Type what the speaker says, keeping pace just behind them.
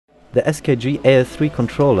the SKG AS3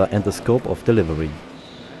 controller and the scope of delivery.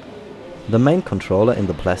 The main controller in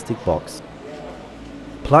the plastic box.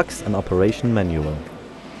 Plugs and operation manual.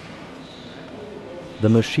 The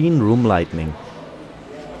machine room lighting.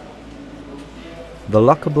 The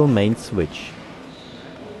lockable main switch.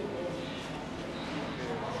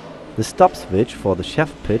 The stop switch for the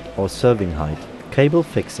chef pit or serving height. Cable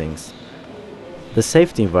fixings. The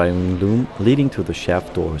safety wiring loom leading to the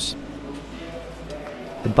chef doors.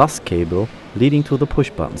 The bus cable leading to the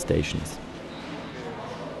push-button stations.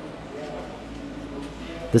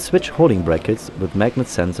 The switch holding brackets with magnet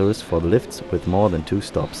sensors for the lifts with more than 2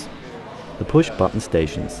 stops. The push-button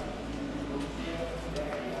stations.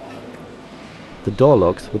 The door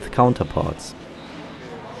locks with counterparts.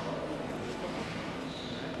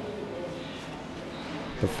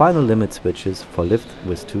 The final limit switches for lift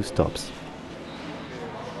with 2 stops.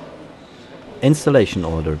 Installation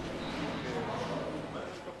order.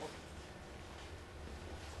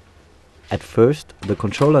 At first, the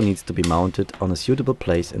controller needs to be mounted on a suitable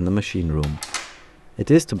place in the machine room. It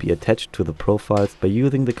is to be attached to the profiles by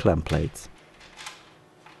using the clamp plates.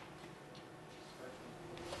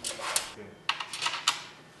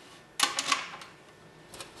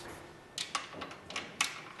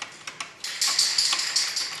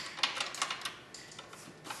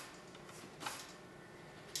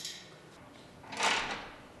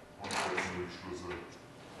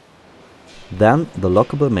 Then the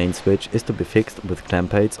lockable main switch is to be fixed with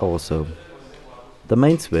clamp plates also. The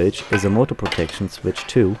main switch is a motor protection switch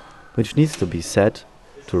too, which needs to be set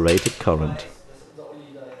to rated current.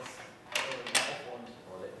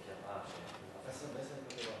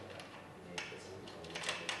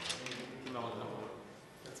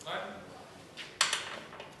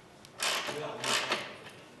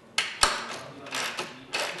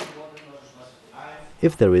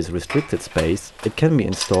 If there is restricted space, it can be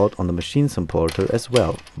installed on the machine supporter as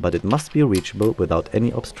well, but it must be reachable without any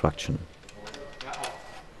obstruction.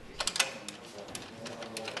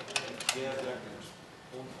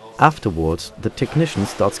 Afterwards, the technician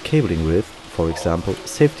starts cabling with, for example,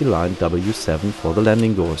 safety line W7 for the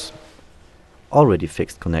landing doors. Already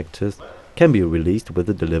fixed connectors can be released with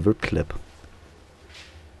a delivered clip.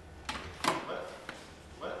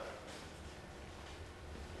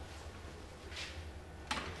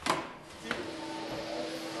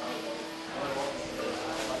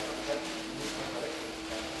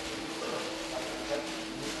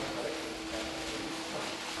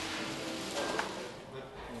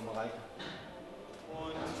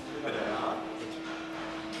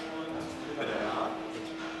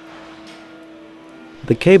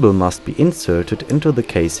 The cable must be inserted into the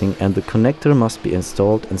casing and the connector must be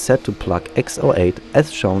installed and set to plug X08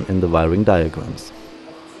 as shown in the wiring diagrams.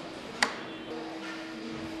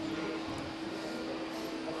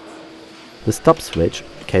 The stop switch,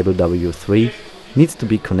 cable W3, needs to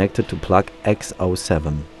be connected to plug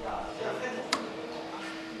X07.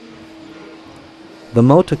 The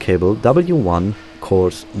motor cable W1,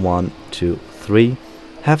 cores 1, 2, 3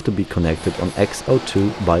 have to be connected on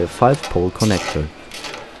X02 by a 5-pole connector.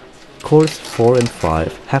 Cores 4 and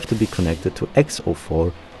 5 have to be connected to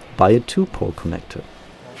X04 by a 2-pole connector.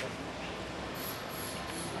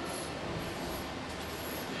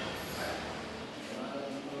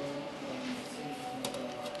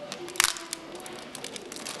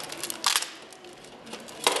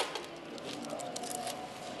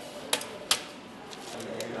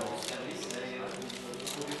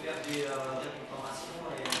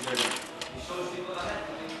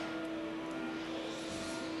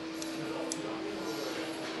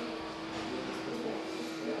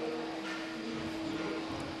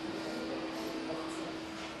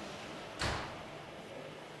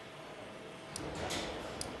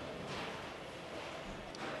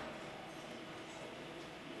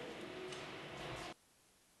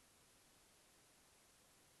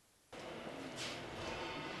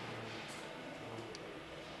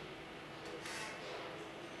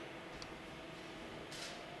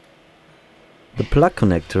 The plug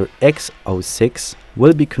connector X06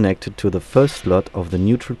 will be connected to the first slot of the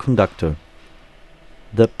neutral conductor.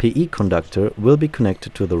 The PE conductor will be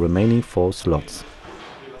connected to the remaining 4 slots.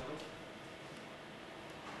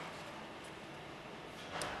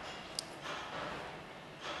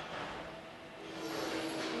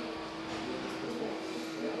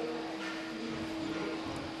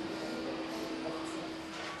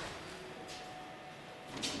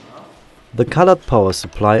 The colored power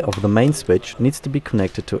supply of the main switch needs to be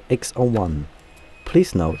connected to X01.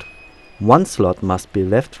 Please note, one slot must be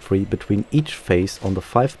left free between each phase on the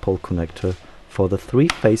 5-pole connector for the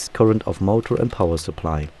 3-phase current of motor and power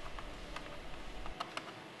supply.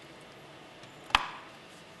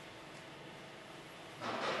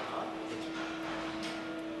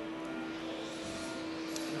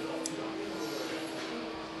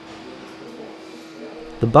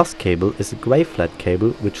 The bus cable is a grey flat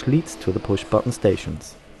cable which leads to the push-button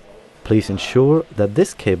stations. Please ensure that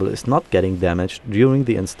this cable is not getting damaged during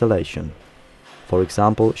the installation. For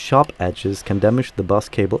example, sharp edges can damage the bus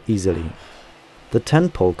cable easily. The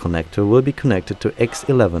 10-pole connector will be connected to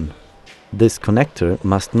X11. This connector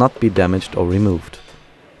must not be damaged or removed.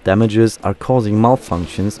 Damages are causing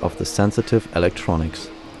malfunctions of the sensitive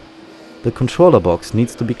electronics. The controller box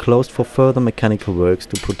needs to be closed for further mechanical works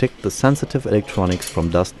to protect the sensitive electronics from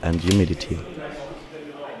dust and humidity.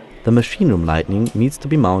 The machine room lighting needs to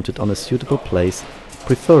be mounted on a suitable place,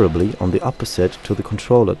 preferably on the opposite to the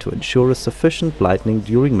controller, to ensure a sufficient lighting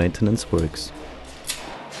during maintenance works.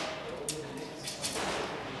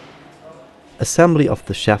 Assembly of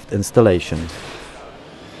the shaft installation.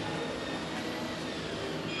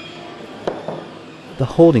 The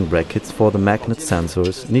holding brackets for the magnet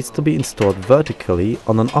sensors needs to be installed vertically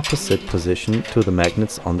on an opposite position to the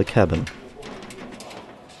magnets on the cabin.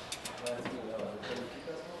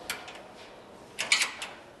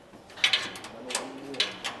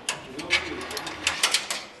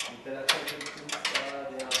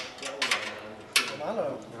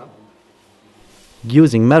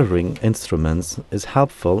 Using measuring instruments is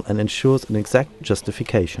helpful and ensures an exact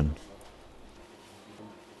justification.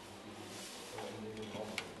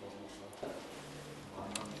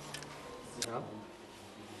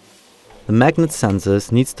 The magnet sensors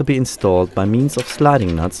needs to be installed by means of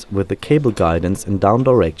sliding nuts with the cable guidance in down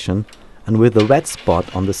direction and with the red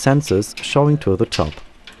spot on the sensors showing to the top.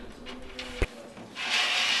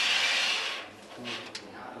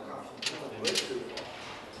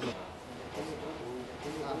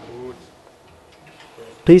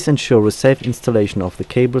 Please ensure a safe installation of the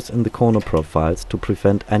cables in the corner profiles to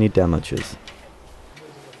prevent any damages.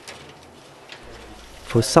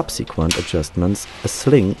 For subsequent adjustments, a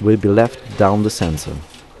sling will be left down the sensor.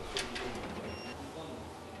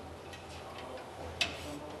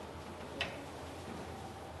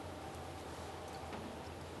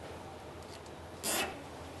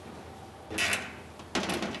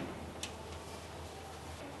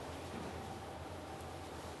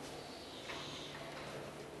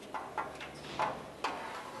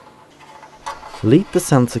 Lead the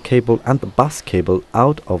sensor cable and the bus cable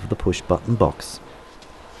out of the push-button box.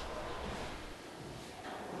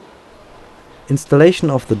 Installation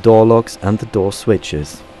of the door locks and the door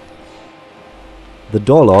switches. The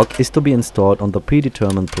door lock is to be installed on the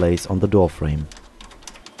predetermined place on the door frame.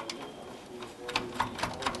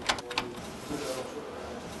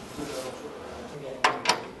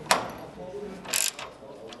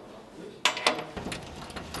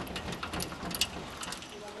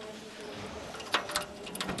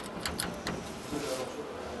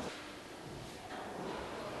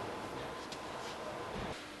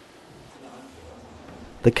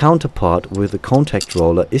 The counterpart with the contact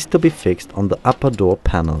roller is to be fixed on the upper door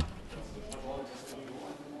panel.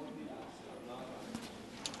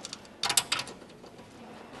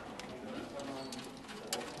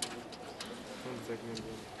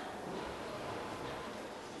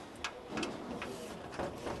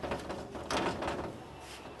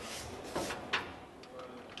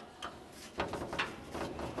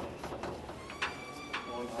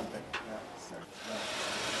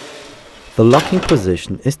 The locking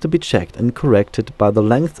position is to be checked and corrected by the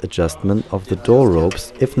length adjustment of the door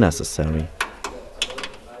ropes if necessary.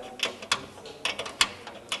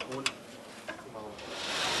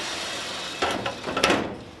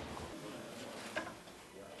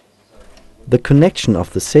 The connection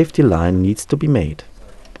of the safety line needs to be made.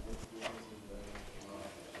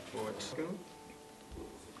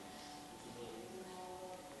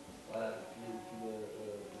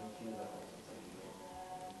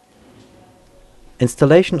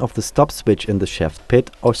 Installation of the stop switch in the shaft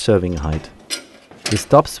pit or serving height. The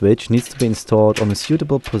stop switch needs to be installed on a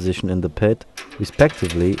suitable position in the pit,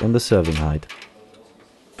 respectively in the serving height.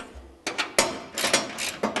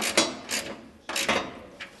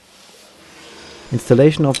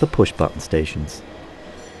 Installation of the push-button stations.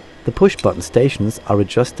 The push-button stations are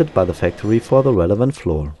adjusted by the factory for the relevant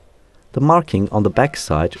floor. The marking on the back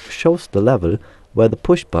side shows the level where the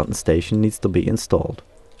push-button station needs to be installed.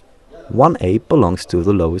 1A belongs to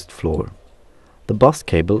the lowest floor. The bus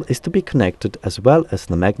cable is to be connected as well as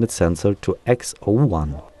the magnet sensor to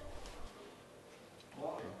X01.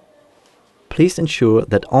 Please ensure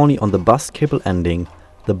that only on the bus cable ending,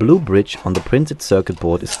 the blue bridge on the printed circuit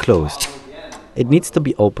board is closed. It needs to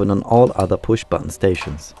be open on all other push-button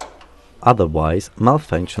stations. Otherwise,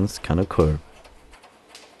 malfunctions can occur.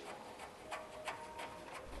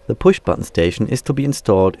 The push-button station is to be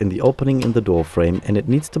installed in the opening in the door frame, and it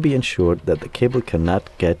needs to be ensured that the cable cannot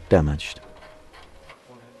get damaged.